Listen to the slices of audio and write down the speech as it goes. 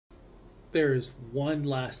there's one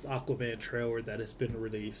last Aquaman trailer that has been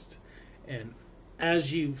released, and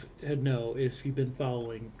as you know, if you've been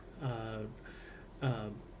following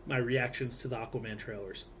my reactions to the Aquaman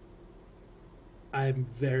trailers, I'm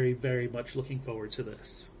very, very much looking forward to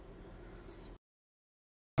this.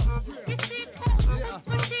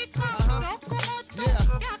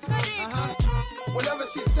 Whatever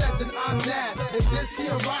she said, then I'm mad. If this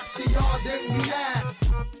here rocks to y'all, then we mad.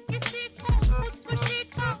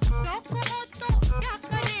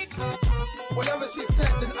 Whatever she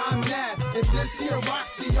said, then I'm mad. If this here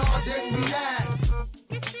rocks to y'all, then we mad.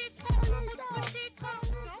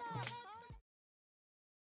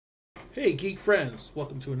 Hey geek friends,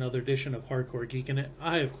 welcome to another edition of Hardcore Geekin' It.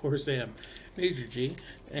 I of course am Major G,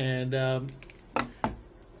 and I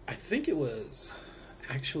think it was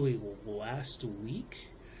actually last week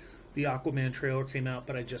the Aquaman trailer came out,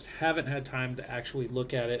 but I just haven't had time to actually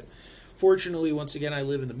look at it. Fortunately, once again, I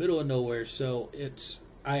live in the middle of nowhere, so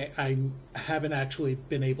I haven't actually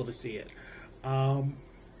been able to see it. Or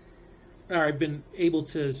I've been able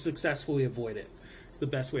to successfully avoid it. It's the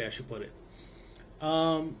best way I should put it.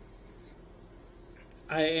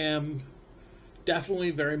 I am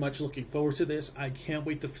definitely very much looking forward to this. I can't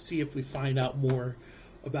wait to see if we find out more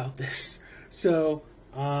about this. So,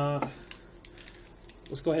 let's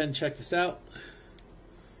go ahead and check this out.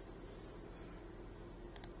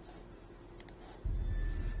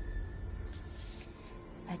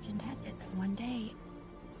 Legend has it that one day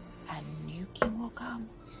a new king will come.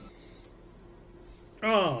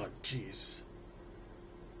 Oh, jeez.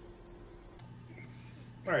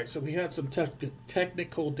 Alright, so we had some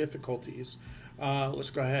technical difficulties.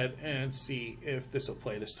 Let's go ahead and see if this will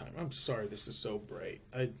play this time. I'm sorry this is so bright.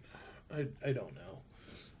 I don't know.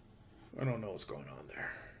 I don't know what's going on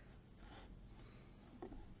there.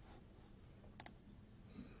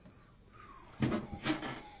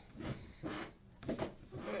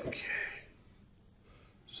 Okay.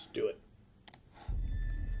 Let's do it.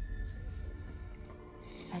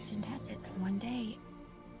 Legend has it that one day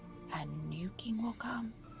a new king will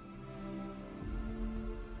come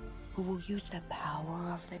who will use the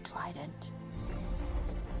power of the trident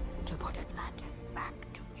to put Atlantis back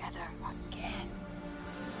together again.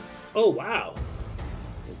 Oh, wow.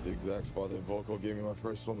 It's the exact spot that Volko gave me my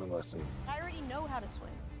first swimming lesson. I already know how to swim.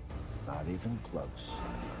 Not even close.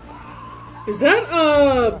 Is that,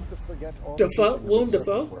 Defoe? Willem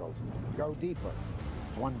Dafoe? World. Go deeper.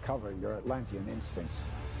 Uncover your Atlantean instincts.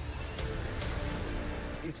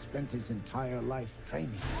 He spent his entire life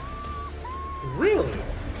training. Really?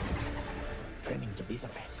 Training to be the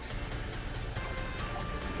best.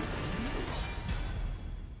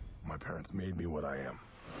 My parents made me what I am.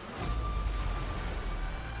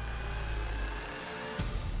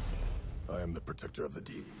 I am the protector of the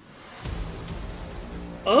deep.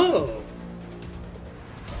 Oh.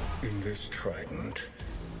 In this trident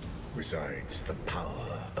resides the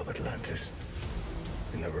power of Atlantis.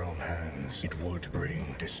 In the wrong hands, it would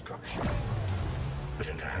bring destruction. But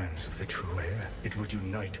in the hands of the true heir, it would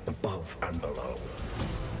unite above and below.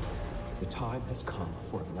 The time has come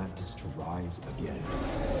for Atlantis to rise again.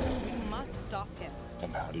 You must stop him.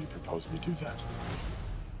 And how do you propose we do that?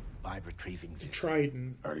 By retrieving this.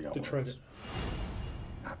 Trident. Already got The one of Trident.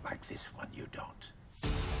 Not like this one, you don't.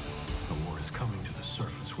 The war is coming to the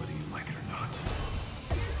surface whether you like it or not.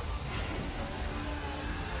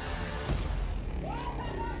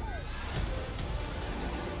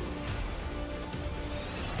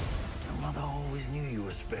 Your mother always knew you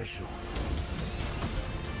were special.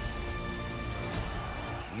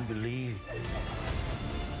 She believed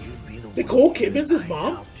you'd be the Nicole one to Kidman's his unite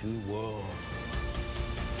mom? our two worlds.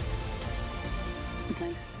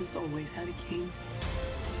 Atlantis has always had a king.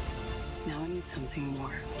 Now I need something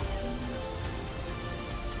more.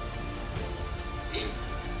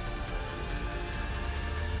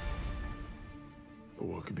 But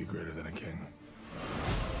what could be greater than a king?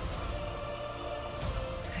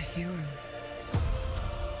 A hero.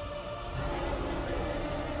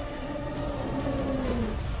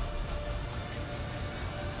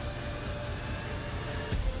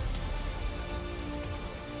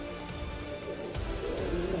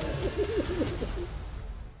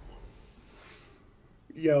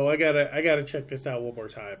 Yo, I gotta check this out one more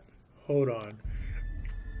time. Hold on.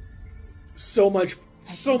 So much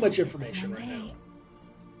information right now.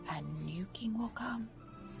 A new king will come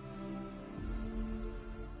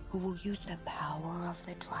who will use the power of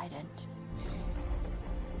the trident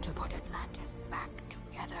to put Atlantis back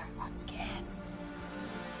together again.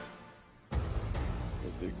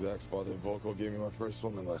 It's the exact spot that Volko gave me my first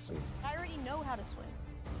swimming lesson. I already know how to swim.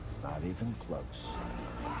 Not even close.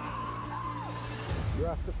 You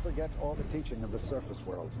have to forget all the teaching of the surface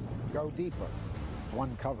world. Go deeper.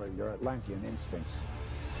 Uncover your Atlantean instincts.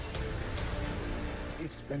 He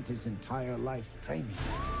spent his entire life training.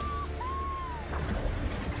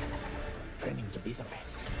 Training to be the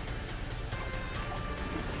best.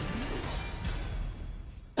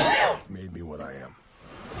 Made me what I am.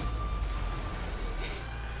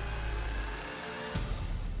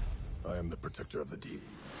 I am the protector of the deep.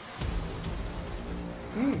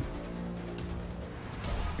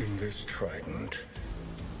 In this trident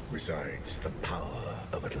resides the power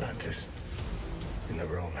of Atlantis. In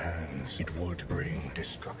their own hands, it would bring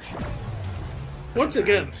destruction. Once In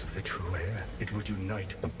the again, hands of the true heir, it would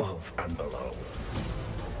unite above and below.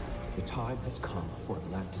 The time has come for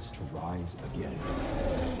Atlantis to rise again.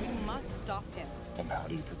 We must stop him. And how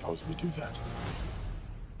do you propose we do that?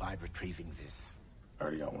 By retrieving this. I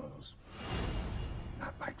already got one of those.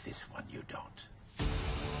 Not like this one, you don't.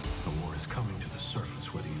 The war is coming to the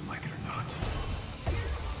surface, whether you like it or not.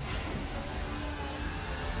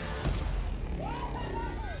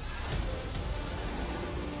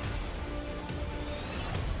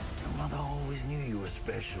 Your mother always knew you were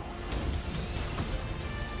special.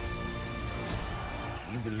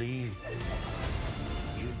 She believed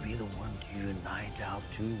you'd be the one to unite our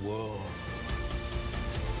two worlds.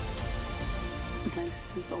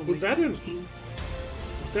 Atlantis has always Was that had a an- king.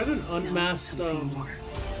 is that an Now we need unmasked something more.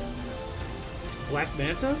 Black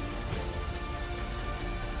Manta?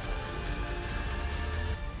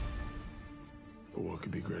 But what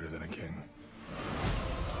could be greater than a king?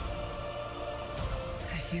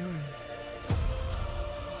 A hero.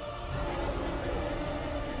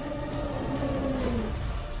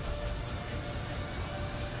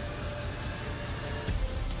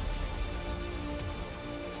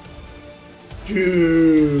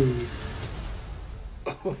 Dude.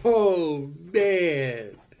 Oh,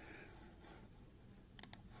 man.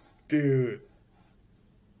 Dude.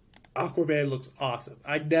 Aquaman looks awesome.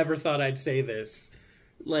 I never thought I'd say this.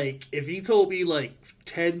 Like, if you told me, like,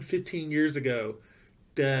 10, 15 years ago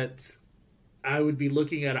that I would be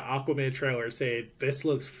looking at an Aquaman trailer and saying, this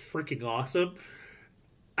looks freaking awesome,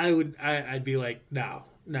 I'd be like, no,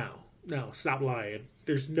 stop lying.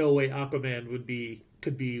 There's no way Aquaman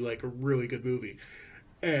could be like a really good movie.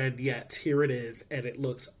 And yet, here it is, and it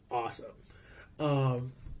looks awesome.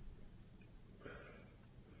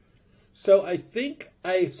 So I think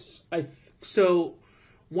so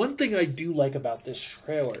one thing I do like about this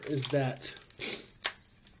trailer is that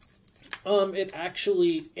it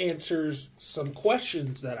actually answers some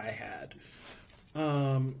questions that I had.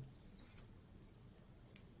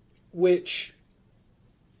 Which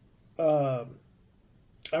I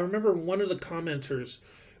remember one of the commenters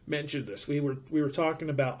mentioned this. We were talking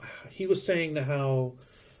about, he was saying how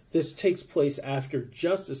this takes place after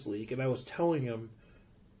Justice League, and I was telling him,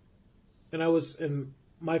 and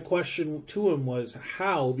my question to him was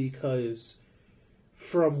how, because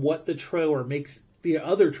from what the trailer makes the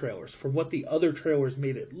other trailers, from what the other trailers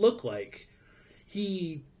made it look like,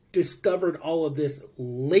 he discovered all of this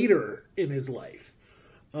later in his life.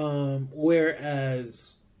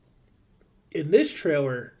 Whereas in this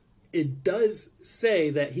trailer, it does say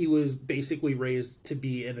that he was basically raised to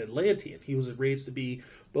be an Atlantean. He was raised to be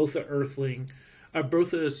both an Earthling,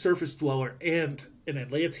 both a surface dweller and an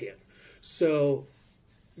Atlantean. So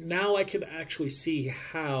now I can actually see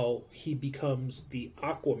how he becomes the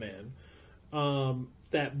Aquaman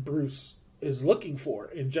that Bruce is looking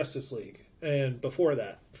for in Justice League, and before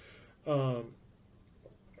that,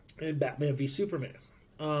 in Batman v Superman.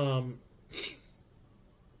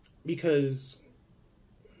 Because,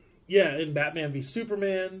 yeah, in Batman v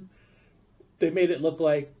Superman, they made it look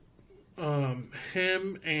like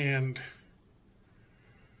him and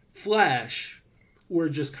Flash were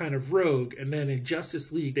just kind of rogue, and then in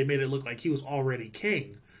Justice League, they made it look like he was already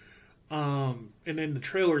king. And then the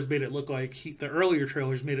trailers made it look like the earlier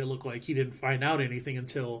trailers made it look like he didn't find out anything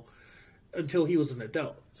until he was an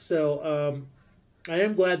adult. So I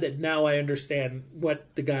am glad that now I understand what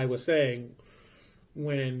the guy was saying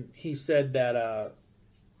when he said that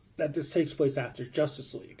that this takes place after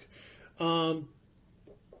Justice League.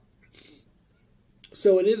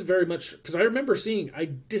 So it is very much, because I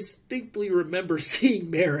distinctly remember seeing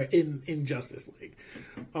Mara in Justice League.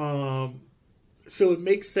 So it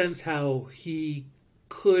makes sense how he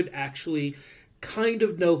could actually kind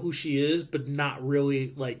of know who she is, but not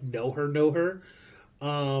really like know her,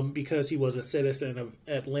 because he was a citizen of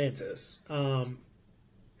Atlantis,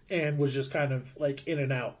 and was just kind of like in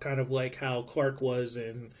and out, kind of like how Clark was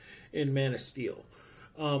in Man of Steel,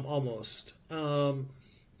 almost.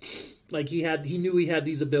 Like he knew he had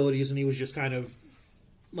these abilities, and he was just kind of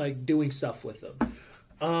like doing stuff with them.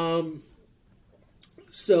 So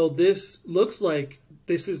this looks like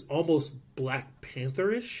this is almost Black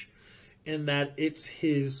Panther-ish in that it's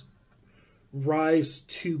his rise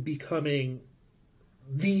to becoming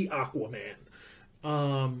the Aquaman.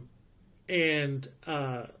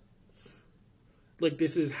 Like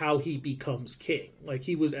this is how he becomes king. Like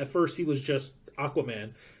he was, at first he was just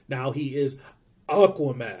Aquaman. Now he is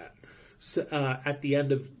Aquaman. So, at the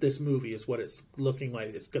end of this movie is what it's looking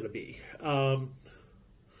like it's going to be.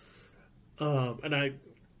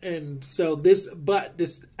 But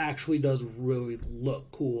this actually does really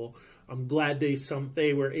look cool. I'm glad they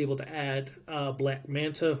were able to add Black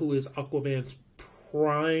Manta, who is Aquaman's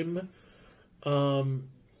prime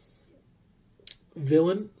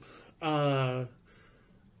villain,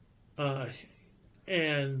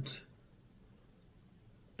 and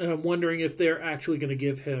I'm wondering if they're actually going to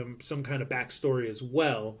give him some kind of backstory as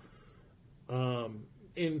well,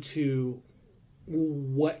 into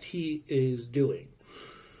what he is doing.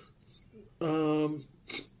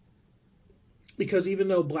 Because even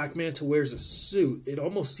though Black Manta wears a suit, it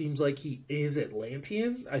almost seems like he is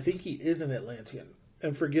Atlantean. I think he is an Atlantean.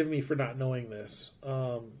 And forgive me for not knowing this.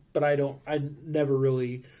 But I never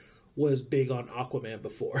really was big on Aquaman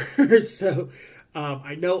before. So,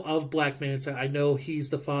 I know of Black Manta. I know he's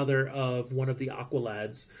the father of one of the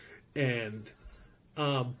Aqualads. And,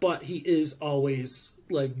 but he is always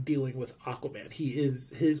like dealing with Aquaman. He is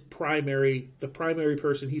the primary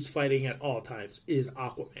person he's fighting at all times is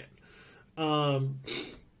Aquaman.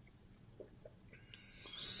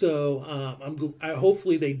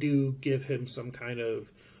 Hopefully they do give him some kind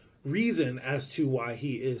of reason as to why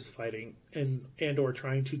he is fighting and or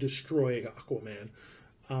trying to destroy Aquaman,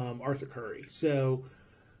 Arthur Curry. So,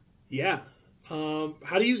 yeah.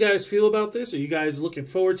 How do you guys feel about this? Are you guys looking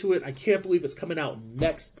forward to it? I can't believe it's coming out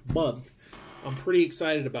next month. I'm pretty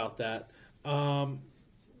excited about that.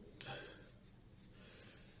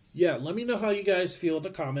 Yeah, let me know how you guys feel in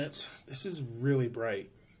the comments. This is really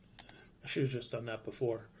bright. I should have just done that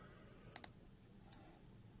before.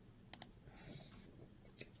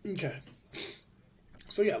 Okay.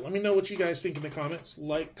 So yeah, let me know what you guys think in the comments.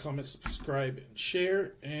 Like, comment, subscribe, and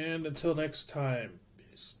share. And until next time,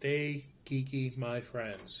 stay geeky, my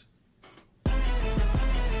friends.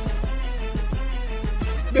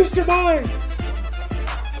 Mr. Mime!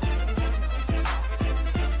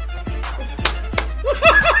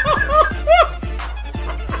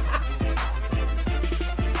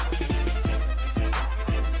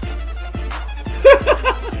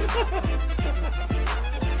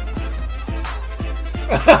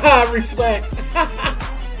 Reflect.